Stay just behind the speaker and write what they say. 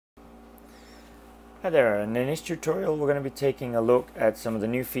Hi there, and in this tutorial we're going to be taking a look at some of the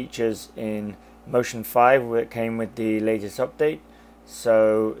new features in Motion 5 that came with the latest update.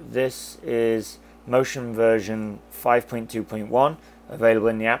 So this is Motion version 5.2.1 available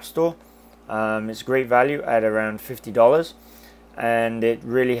in the App Store. It's great value at around $50, and it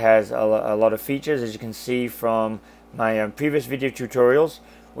really has a lot of features, as you can see from my previous video tutorials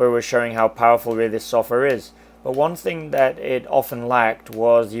where we're showing how powerful really this software is. But one thing that it often lacked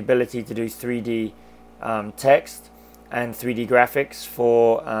was the ability to do 3D text and 3D graphics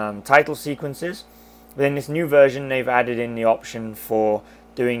for title sequences. But in this new version they've added in the option for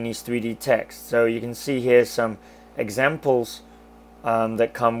doing these 3D text. So you can see here some examples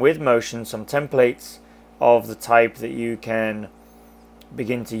that come with Motion, some templates of the type that you can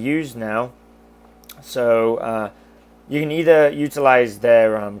begin to use now. So you can either utilize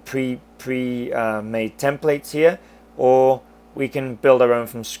their pre-made templates here, or we can build our own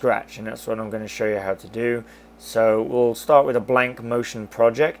from scratch, and that's what I'm going to show you how to do. So we'll start with a blank Motion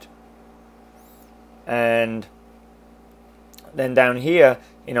project, and then down here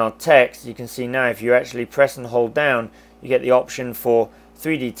in our text you can see now if you actually press and hold down you get the option for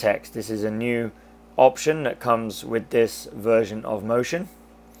 3D text. This is a new option that comes with this version of Motion.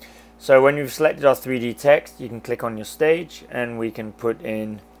 So when you've selected our 3D text, you can click on your stage and we can put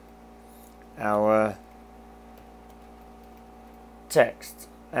in our text,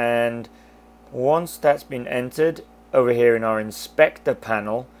 and once that's been entered, over here in our inspector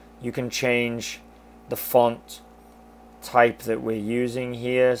panel you can change the font type that we're using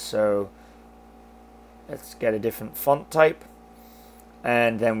here. So let's get a different font type,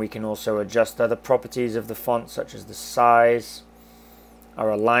 and then we can also adjust other properties of the font such as the size,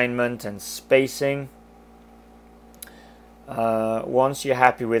 our alignment and spacing. Once you're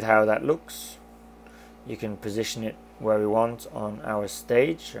happy with how that looks, you can position it where we want on our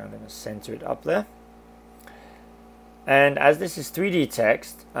stage. I'm going to center it up there. And as this is 3D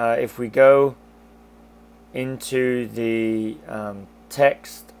text, if we go into the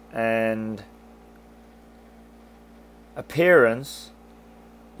text and appearance,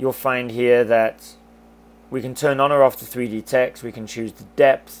 you'll find here that we can turn on or off the 3D text. We can choose the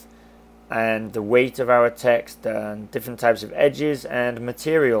depth and the weight of our text, and different types of edges and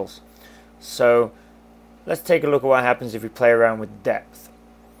materials. So let's take a look at what happens if we play around with depth.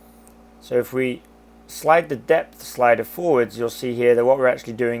 So if we slide the depth slider forwards, you'll see here that what we're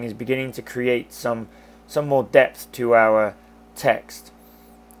actually doing is beginning to create some more depth to our text.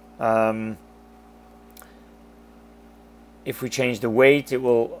 If we change the weight, it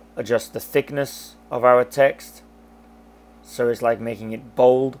will adjust the thickness of our text, so it's like making it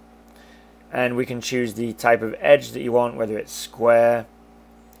bold. And we can choose the type of edge that you want, whether it's square,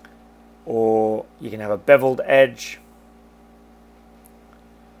 or you can have a beveled edge.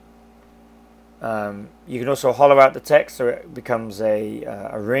 You can also hollow out the text so it becomes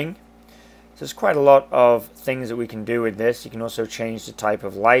a ring. So there's quite a lot of things that we can do with this. You can also change the type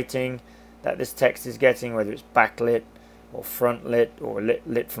of lighting that this text is getting, whether it's backlit or front lit or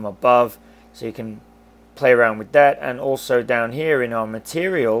lit from above. So you can play around with that. And also down here in our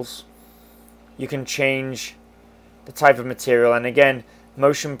materials, you can change the type of material. And again,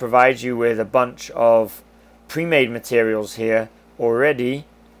 Motion provides you with a bunch of pre-made materials here already.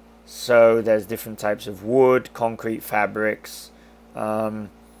 So there's different types of wood, concrete, fabrics. If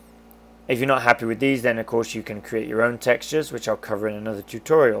you're not happy with these, then of course you can create your own textures, which I'll cover in another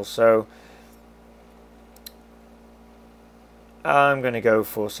tutorial. So I'm going to go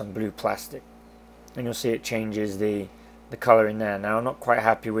for some blue plastic, and you'll see it changes the color in there. Now I'm not quite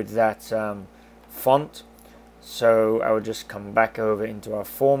happy with that font, so I will just come back over into our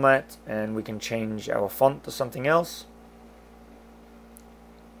format and we can change our font to something else.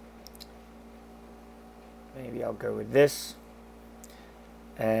 Maybe I'll go with this,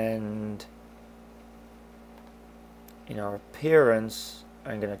 and in our appearance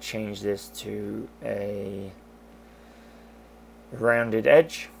I'm going to change this to a rounded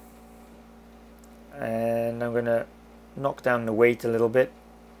edge, and I'm going to knock down the weight a little bit,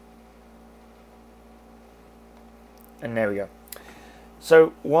 and there we go.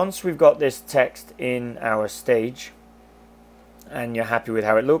 So once we've got this text in our stage and you're happy with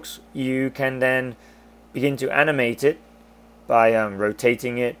how it looks, you can then begin to animate it by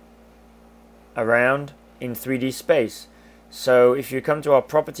rotating it around in 3D space. So if you come to our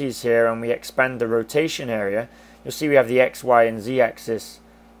properties here and we expand the rotation area, you'll see we have the X, Y, and Z axis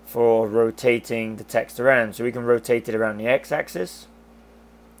for rotating the text around. So we can rotate it around the X axis,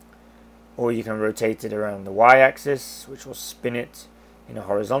 or you can rotate it around the Y axis, which will spin it in a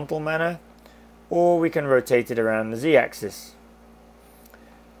horizontal manner, or we can rotate it around the Z axis.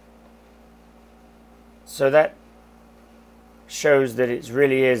 So that shows that it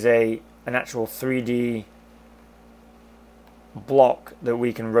really is an actual 3D block that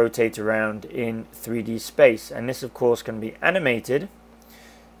we can rotate around in 3D space, and this of course can be animated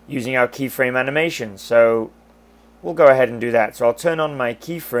using our keyframe animation. So we'll go ahead and do that. So I'll turn on my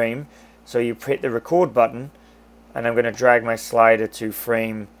keyframe, so you hit the record button, and I'm going to drag my slider to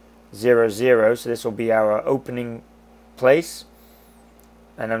frame 00, so this will be our opening place,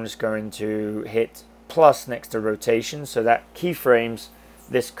 and I'm just going to hit plus next to rotation, so that keyframes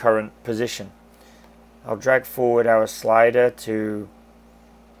this current position. I'll drag forward our slider to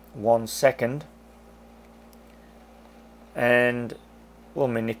 1 second, and we'll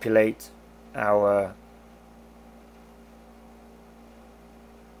manipulate our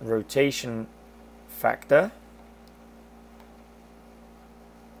rotation factor.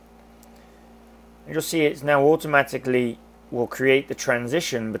 And you'll see it's now automatically will create the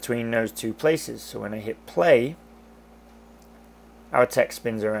transition between those two places. So when I hit play, our text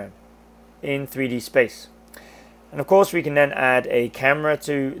spins around in 3D space. And of course we can then add a camera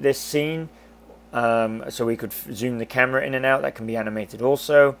to this scene, so we could zoom the camera in and out. That can be animated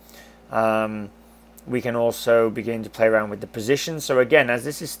also. We can also begin to play around with the position. So again, as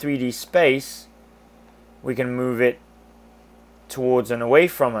this is 3D space, we can move it towards and away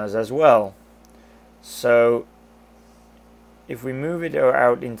from us as well. So if we move it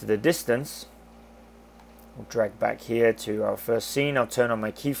out into the distance, we'll drag back here to our first scene. I'll turn on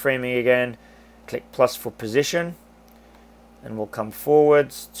my keyframing again, click plus for position, and we'll come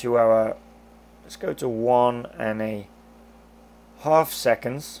forwards to our, let's go to 1.5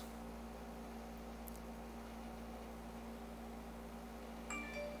 seconds.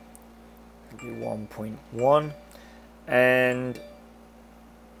 It'll be 1.1, and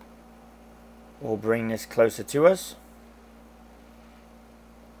we'll bring this closer to us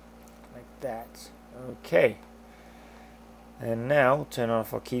like that. Okay, and now turn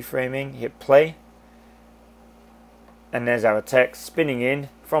off our keyframing, hit play, and there's our text spinning in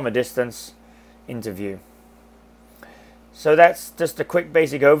from a distance into view. So that's just a quick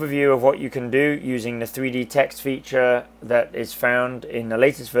basic overview of what you can do using the 3D text feature that is found in the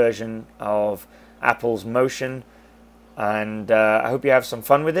latest version of Apple's Motion, and I hope you have some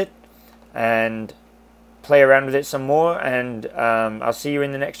fun with it and play around with it some more, and I'll see you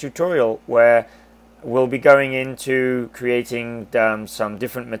in the next tutorial where we'll be going into creating some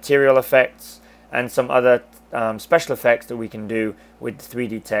different material effects and some other special effects that we can do with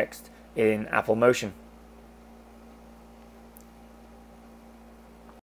 3D text in Apple Motion.